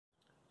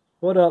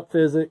What up,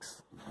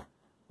 physics?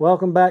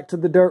 Welcome back to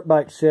the Dirt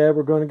Bike Shed.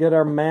 We're going to get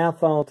our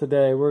math on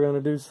today. We're going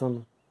to do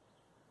some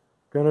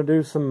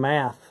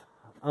math.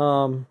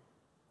 We're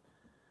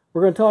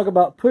going to talk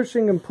about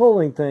pushing and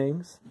pulling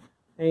things.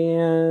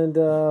 And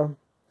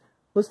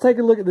let's take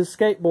a look at this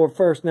skateboard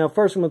first. Now,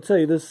 first I'm going to tell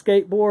you, this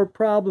skateboard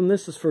problem,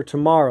 this is for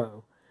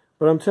tomorrow.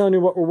 But I'm telling you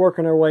what we're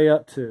working our way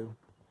up to.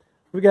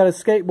 We got a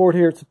skateboard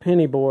here. It's a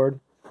penny board.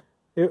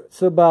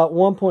 It's about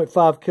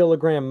 1.5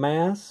 kilogram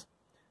mass.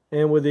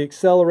 And with the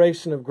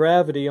acceleration of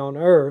gravity on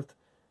Earth,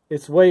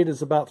 its weight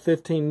is about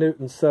 15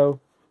 newtons.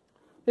 So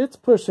it's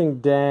pushing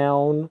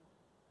down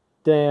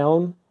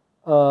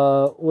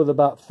with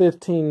about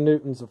 15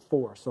 newtons of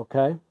force,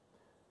 okay?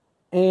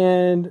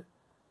 And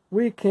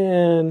we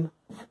can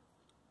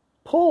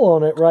pull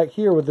on it right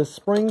here with the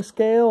spring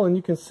scale, and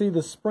you can see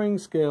the spring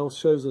scale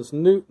shows us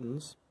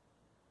newtons.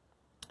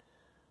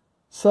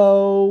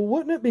 So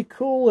wouldn't it be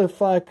cool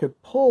if I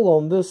could pull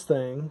on this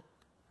thing,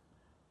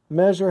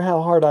 measure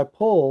how hard I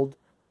pulled,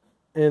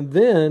 and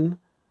then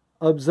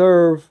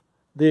observe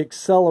the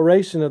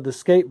acceleration of the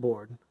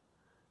skateboard?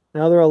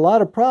 Now, there are a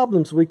lot of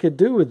problems we could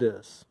do with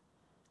this.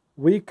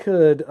 We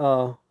could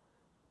pull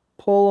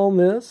on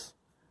this.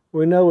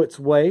 We know its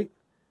weight.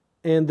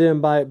 And then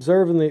by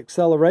observing the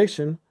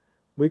acceleration,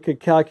 we could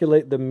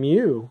calculate the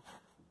mu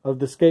of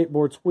the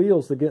skateboard's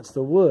wheels against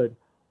the wood.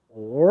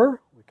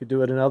 Or we could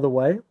do it another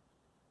way.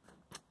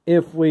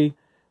 If we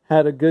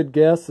had a good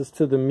guess as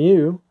to the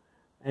mu,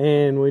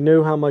 and we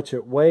knew how much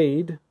it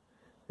weighed,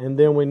 and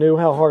then we knew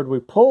how hard we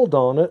pulled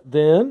on it,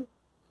 then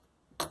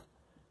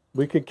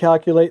we could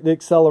calculate the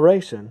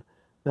acceleration.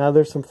 Now,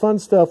 there's some fun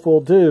stuff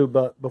we'll do,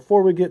 but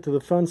before we get to the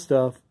fun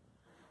stuff,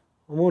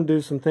 I'm going to do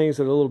some things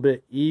that are a little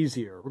bit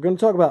easier. We're going to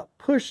talk about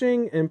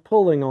pushing and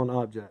pulling on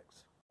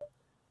objects.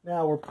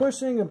 Now, we're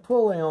pushing and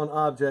pulling on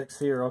objects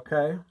here,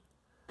 okay?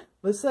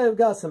 Let's say we've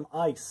got some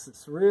ice.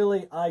 It's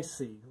really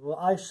icy. Well,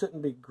 ice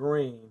shouldn't be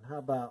green. How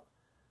about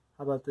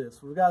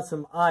this? We've got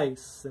some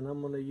ice, and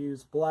I'm going to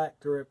use black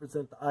to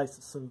represent the ice.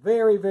 It's some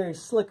very, very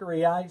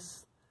slickery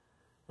ice.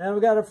 And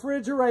we've got a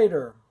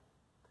refrigerator.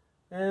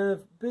 And a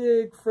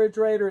big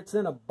refrigerator. It's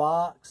in a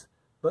box.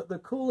 But the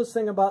coolest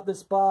thing about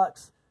this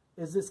box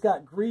is it's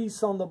got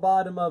grease on the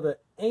bottom of it,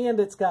 and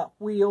it's got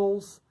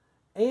wheels,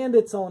 and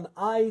it's on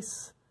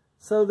ice.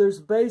 So there's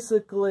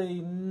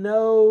basically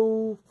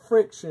no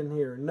friction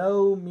here,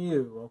 no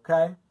mu,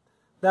 okay?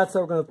 That's how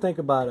we're going to think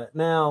about it.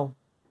 Now,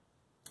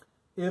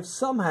 if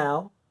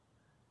somehow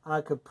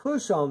I could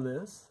push on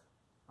this,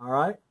 all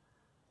right?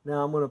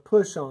 Now I'm going to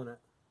push on it.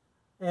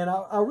 And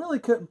I really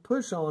couldn't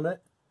push on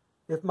it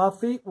if my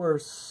feet were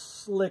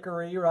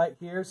slickery right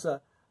here.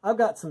 So I've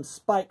got some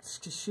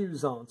spiked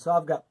shoes on, so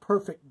I've got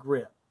perfect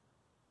grip,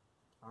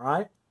 all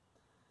right?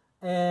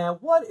 And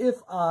what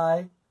if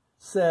I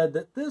said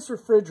that this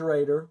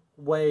refrigerator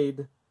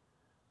weighed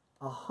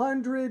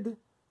 100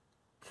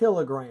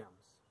 kilograms,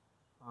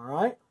 all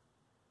right?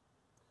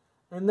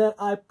 And that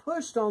I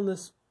pushed on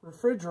this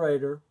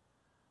refrigerator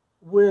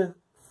with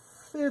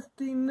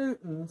 50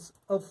 newtons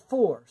of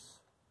force.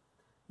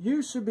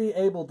 You should be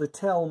able to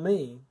tell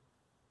me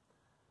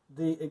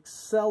the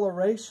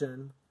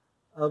acceleration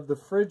of the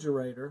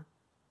refrigerator,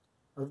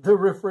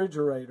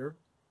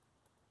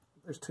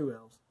 there's two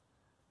L's,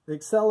 the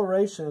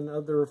acceleration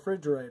of the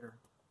refrigerator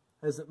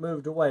as it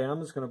moved away.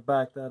 I'm just going to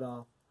back that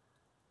off.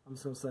 I'm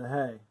just going to say,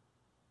 hey,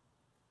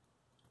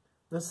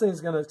 this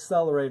thing's going to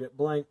accelerate at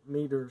blank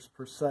meters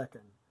per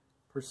second.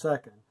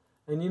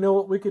 And you know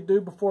what we could do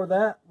before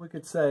that? We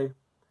could say,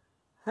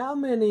 how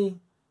many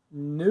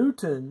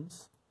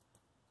newtons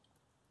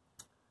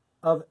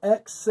of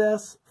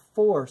excess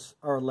force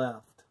are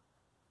left?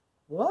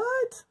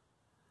 What?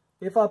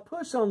 If I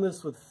push on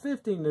this with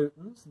 50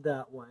 newtons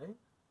that way,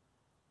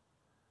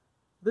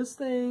 this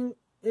thing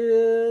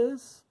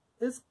is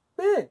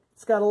big.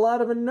 It's got a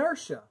lot of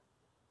inertia.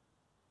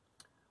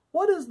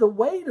 What is the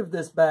weight of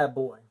this bad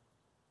boy?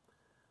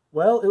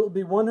 Well, it will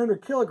be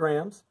 100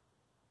 kilograms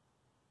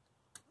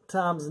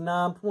times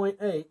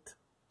 9.8.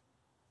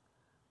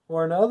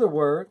 Or in other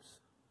words,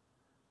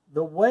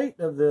 the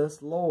weight of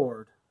this,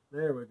 Lord,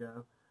 there we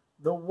go.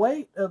 The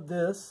weight of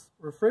this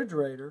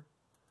refrigerator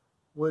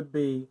would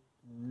be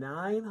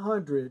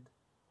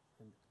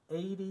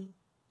 980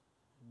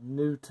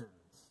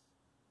 newtons.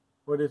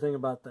 What do you think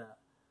about that?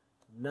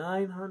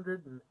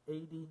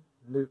 980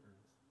 newtons.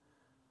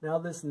 Now,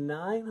 this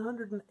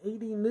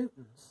 980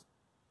 newtons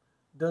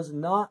does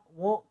not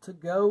want to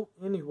go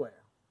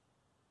anywhere.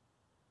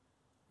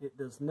 It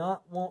does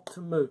not want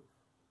to move.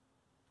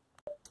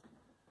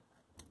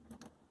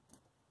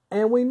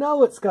 And we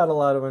know it's got a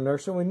lot of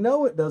inertia. We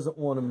know it doesn't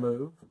want to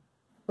move.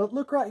 But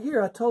look right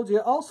here. I told you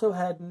it also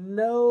had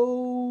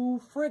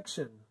no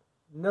friction.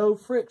 No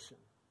friction.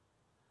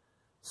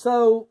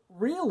 So,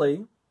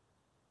 really,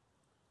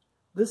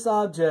 this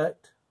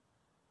object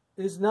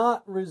is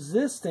not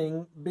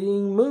resisting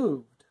being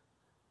moved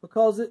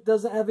because it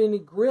doesn't have any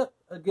grip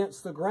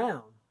against the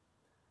ground.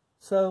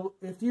 So,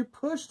 if you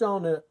pushed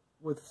on it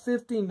with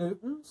 50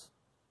 newtons,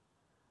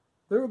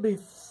 there would be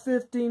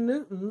 50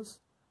 newtons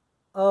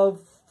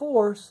of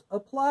force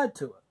applied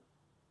to it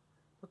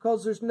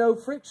because there's no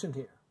friction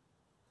here.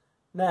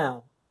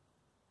 Now,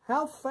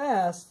 how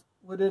fast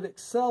would it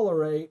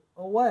accelerate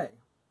away?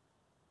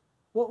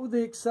 What would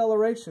the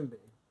acceleration be?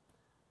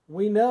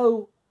 We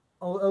know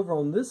over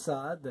on this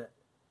side that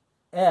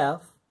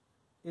F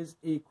is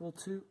equal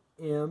to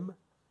ma.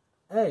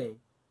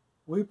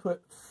 We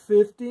put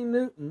 50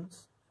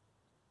 newtons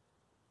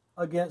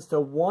against a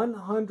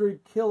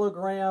 100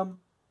 kilogram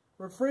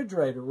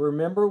refrigerator.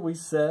 Remember we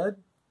said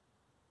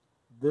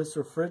this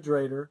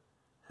refrigerator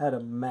had a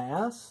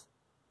mass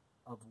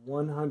of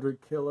 100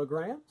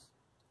 kilograms.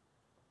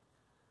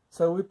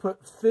 So we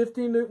put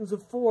 50 newtons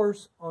of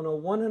force on a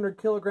 100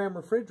 kilogram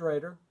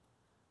refrigerator.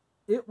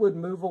 It would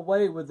move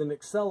away with an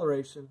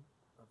acceleration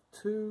of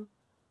 2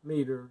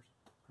 meters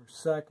per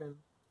second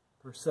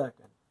per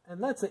second.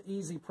 And that's an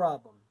easy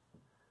problem.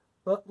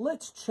 But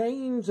let's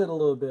change it a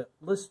little bit.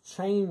 Let's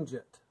change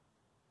it.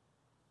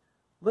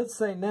 Let's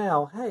say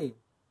now, hey,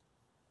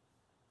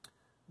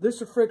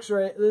 this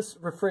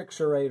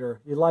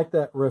refrigerator, you like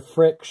that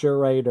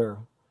refrigerator?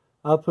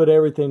 I'll put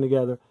everything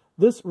together.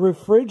 This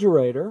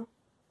refrigerator,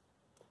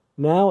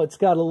 now it's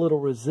got a little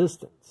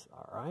resistance,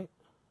 all right?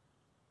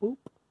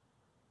 Oop.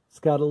 It's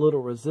got a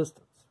little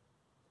resistance.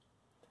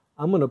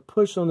 I'm going to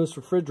push on this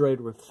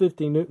refrigerator with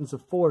 50 newtons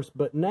of force,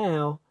 but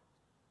now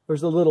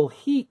there's a little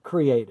heat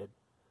created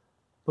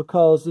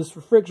because this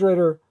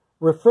refrigerator,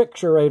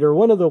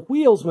 one of the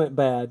wheels went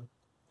bad.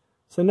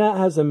 So now it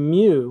has a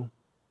mu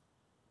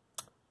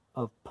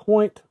of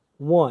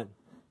 0.1.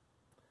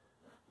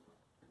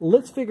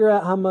 Let's figure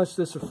out how much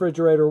this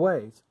refrigerator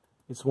weighs.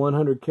 It's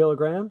 100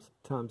 kilograms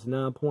times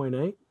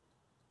 9.8.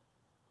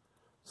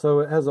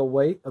 So it has a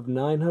weight of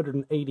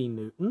 980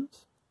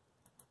 newtons.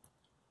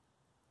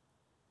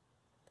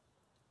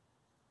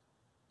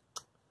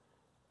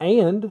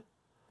 And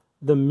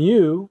the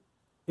mu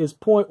is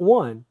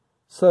 0.1.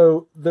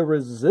 So the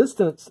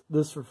resistance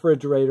this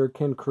refrigerator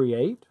can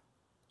create,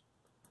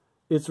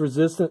 its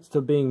resistance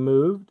to being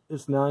moved,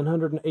 is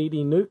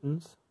 980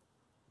 newtons.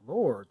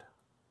 Lord,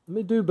 let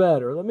me do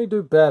better. Let me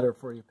do better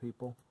for you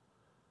people.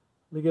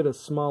 Let me get a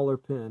smaller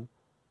pen.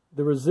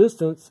 The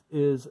resistance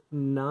is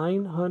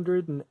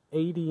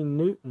 980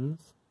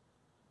 newtons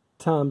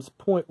times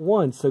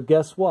 0.1. So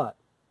guess what?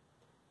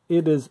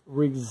 It is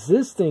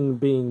resisting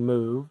being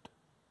moved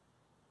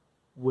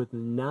with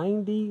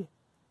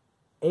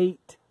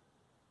 98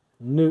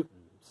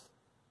 newtons.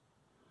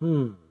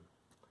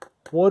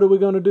 What are we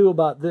going to do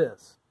about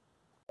this?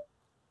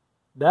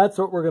 That's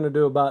what we're going to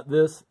do about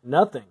this.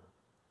 Nothing.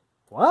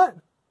 What?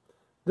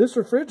 This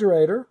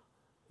refrigerator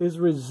is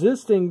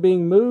resisting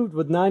being moved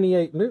with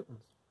 98 newtons.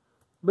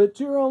 But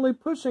you're only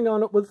pushing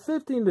on it with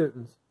 50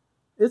 newtons.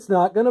 It's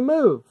not going to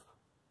move.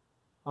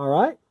 All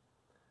right?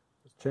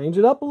 Let's change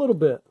it up a little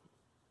bit.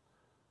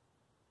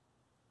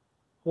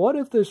 What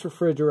if this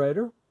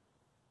refrigerator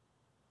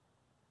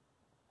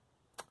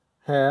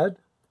had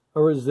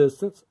a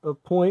resistance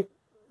of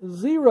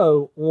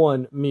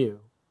 0.01 mu?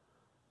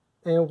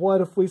 And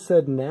what if we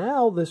said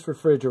now this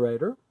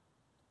refrigerator,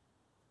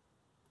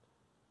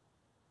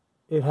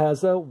 it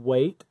has a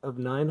weight of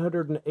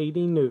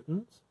 980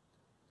 newtons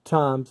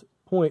times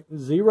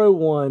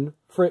 0.01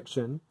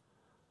 friction.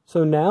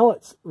 So now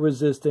it's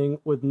resisting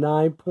with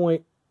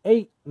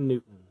 9.8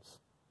 newtons.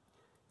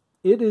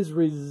 It is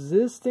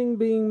resisting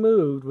being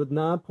moved with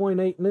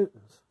 9.8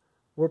 newtons.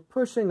 We're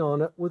pushing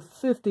on it with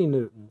 50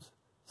 newtons.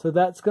 So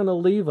that's going to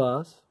leave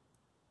us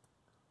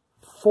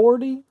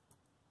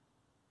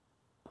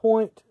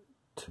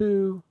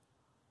 40.2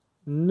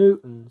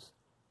 newtons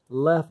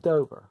left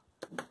over.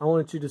 I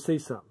want you to see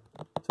something.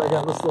 So I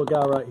got this little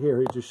guy right here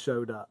who just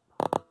showed up.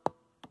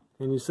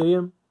 Can you see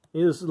him?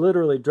 He just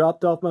literally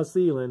dropped off my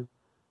ceiling.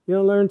 You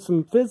want to learn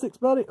some physics,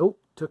 buddy? Oh,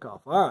 took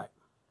off. All right.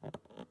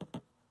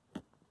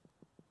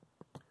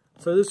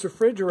 So this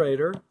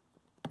refrigerator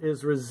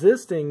is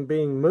resisting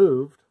being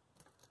moved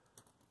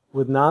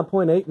with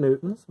 9.8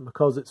 newtons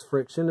because its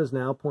friction is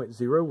now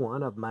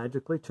 0.01. I've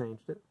magically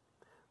changed it.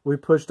 We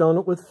pushed on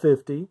it with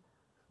 50.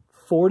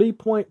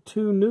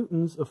 40.2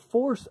 newtons of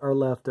force are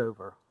left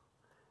over.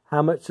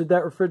 How much did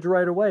that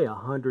refrigerator weigh?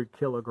 100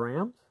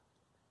 kilograms.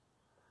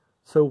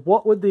 So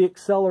what would the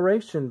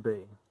acceleration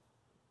be?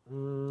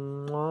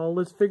 Well,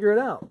 let's figure it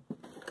out.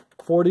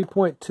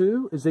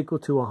 40.2 is equal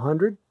to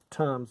 100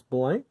 times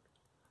blank.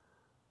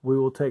 We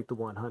will take the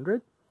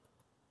 100.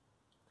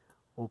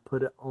 We'll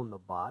put it on the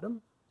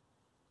bottom.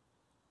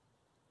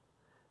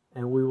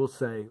 And we will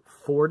say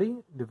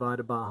 40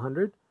 divided by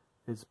 100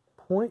 is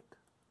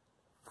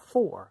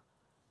 0.4.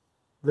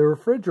 The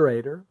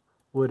refrigerator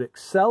would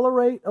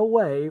accelerate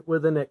away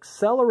with an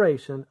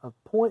acceleration of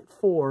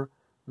 0.4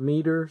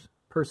 meters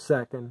per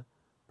second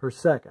per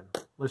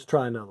second. Let's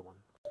try another one.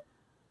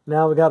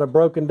 Now we got a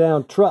broken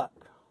down truck.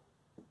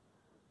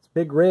 It's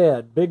big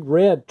red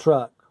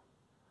truck.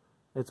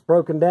 It's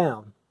broken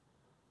down.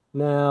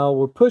 Now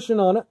we're pushing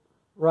on it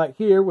right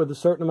here with a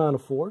certain amount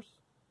of force.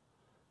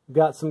 We've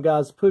got some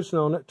guys pushing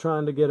on it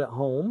trying to get it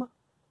home.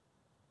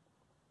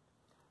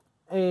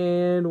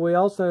 And we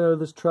also know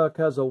this truck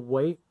has a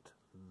weight.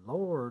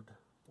 Lord,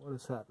 What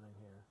is happening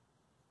here?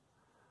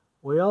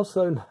 We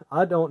also,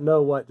 I don't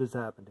know what just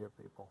happened here,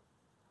 people.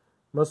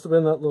 Must have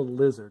been that little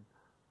lizard.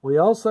 We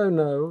also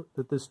know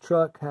that this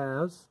truck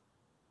has,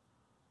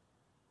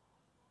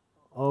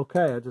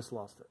 okay, I just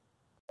lost it.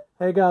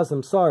 Hey guys,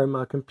 I'm sorry,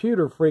 my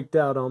computer freaked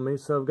out on me,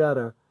 so I've got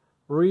to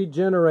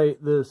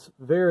regenerate this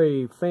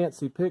very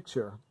fancy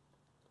picture.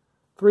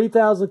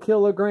 3,000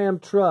 kilogram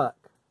truck.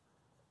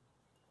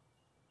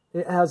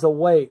 It has a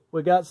weight.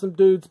 We got some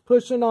dudes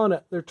pushing on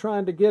it. They're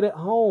trying to get it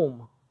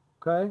home.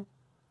 Okay?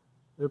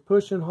 They're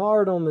pushing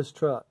hard on this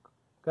truck.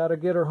 Got to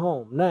get her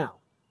home. Now.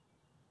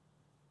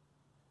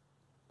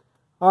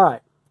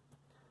 Alright.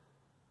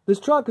 This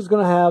truck is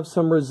going to have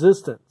some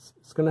resistance.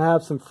 It's going to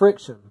have some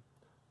friction.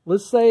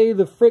 Let's say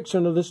the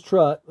friction of this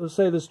truck, let's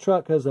say this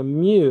truck has a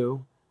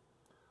mu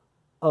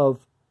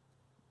of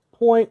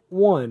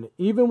 0.1,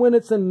 even when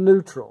it's in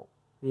neutral.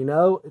 You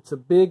know, it's a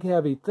big,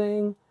 heavy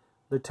thing.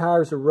 The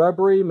tires are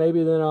rubbery.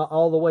 Maybe they're not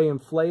all the way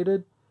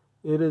inflated.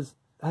 It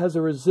has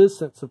a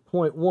resistance of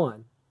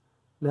 0.1.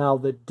 Now,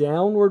 the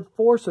downward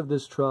force of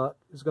this truck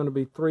is going to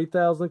be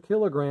 3,000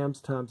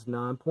 kilograms times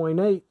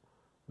 9.8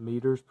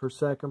 meters per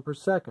second per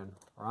second.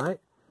 All right?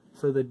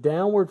 So the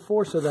downward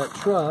force of that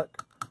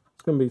truck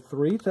is going to be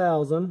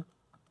 3,000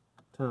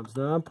 times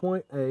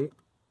 9.8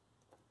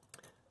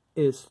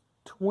 is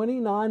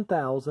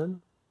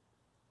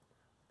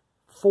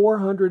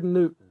 29,400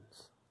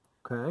 newtons.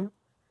 Okay?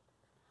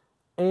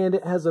 And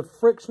it has a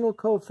frictional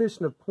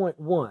coefficient of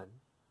 0.1.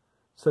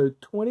 So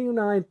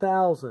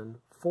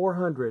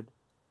 29,400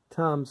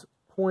 times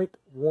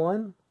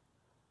 0.1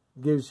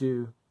 gives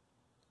you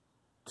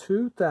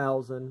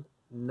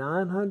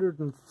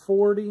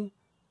 2,940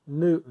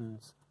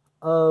 newtons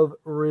of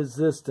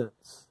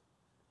resistance.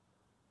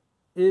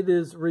 It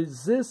is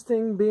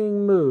resisting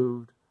being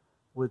moved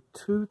with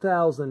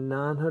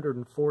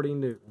 2,940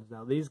 newtons.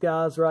 Now these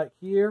guys right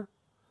here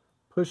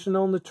pushing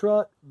on the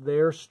truck,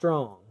 they're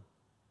strong.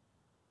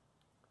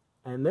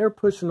 And they're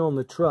pushing on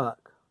the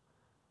truck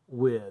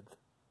with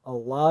a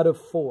lot of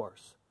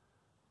force.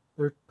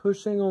 They're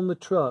pushing on the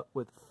truck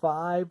with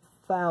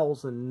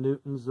 5,000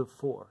 newtons of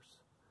force.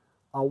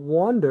 I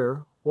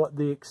wonder what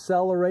the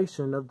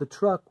acceleration of the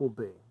truck will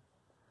be.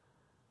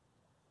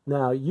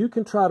 Now, you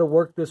can try to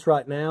work this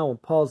right now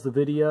and pause the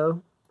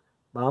video,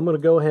 but I'm going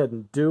to go ahead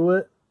and do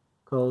it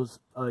because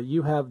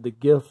you have the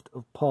gift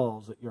of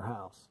pause at your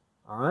house.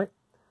 All right?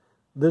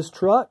 This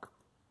truck,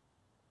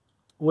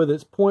 with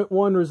its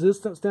 0.1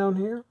 resistance down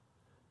here,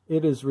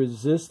 it is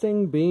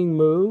resisting being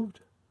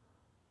moved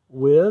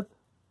with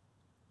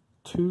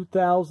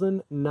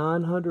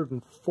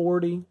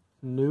 2,940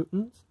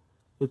 newtons.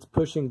 It's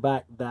pushing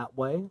back that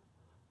way.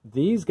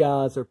 These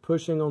guys are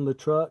pushing on the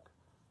truck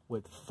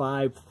with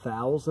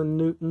 5,000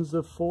 newtons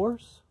of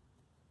force.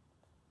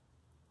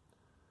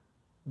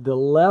 The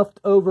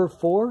leftover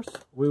force,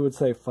 we would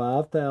say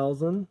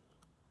 5,000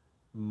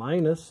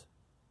 minus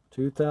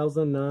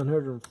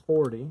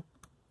 2,940.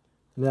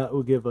 That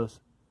will give us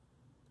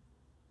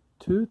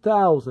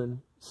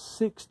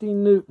 2,060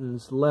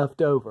 newtons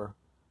left over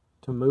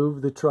to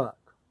move the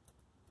truck.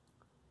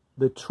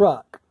 The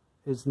truck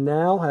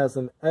now has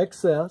an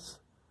excess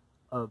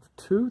of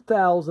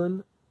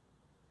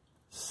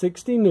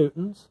 2,060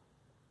 newtons.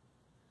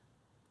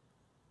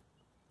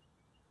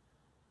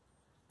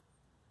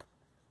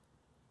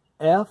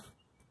 F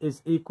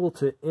is equal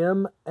to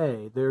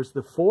MA. There's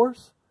the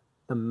force.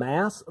 The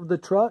mass of the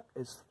truck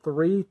is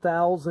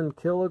 3,000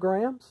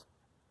 kilograms.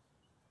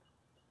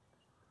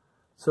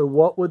 So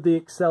what would the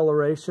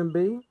acceleration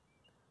be?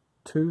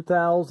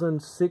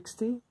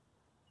 2,060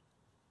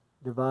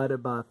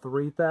 divided by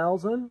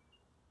 3,000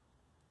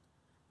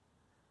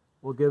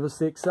 will give us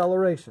the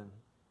acceleration.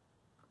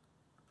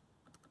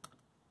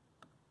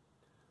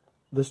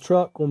 This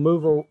truck will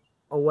move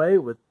away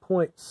with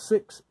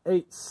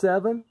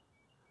 0.687.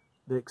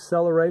 The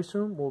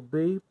acceleration will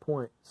be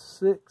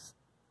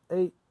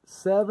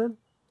 0.687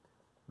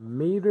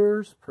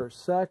 meters per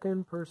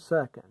second per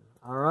second.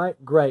 All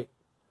right, great.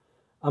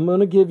 I'm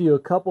going to give you a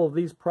couple of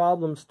these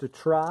problems to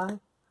try,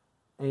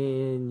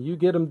 and you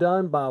get them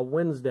done by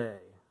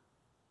Wednesday.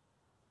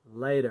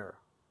 Later.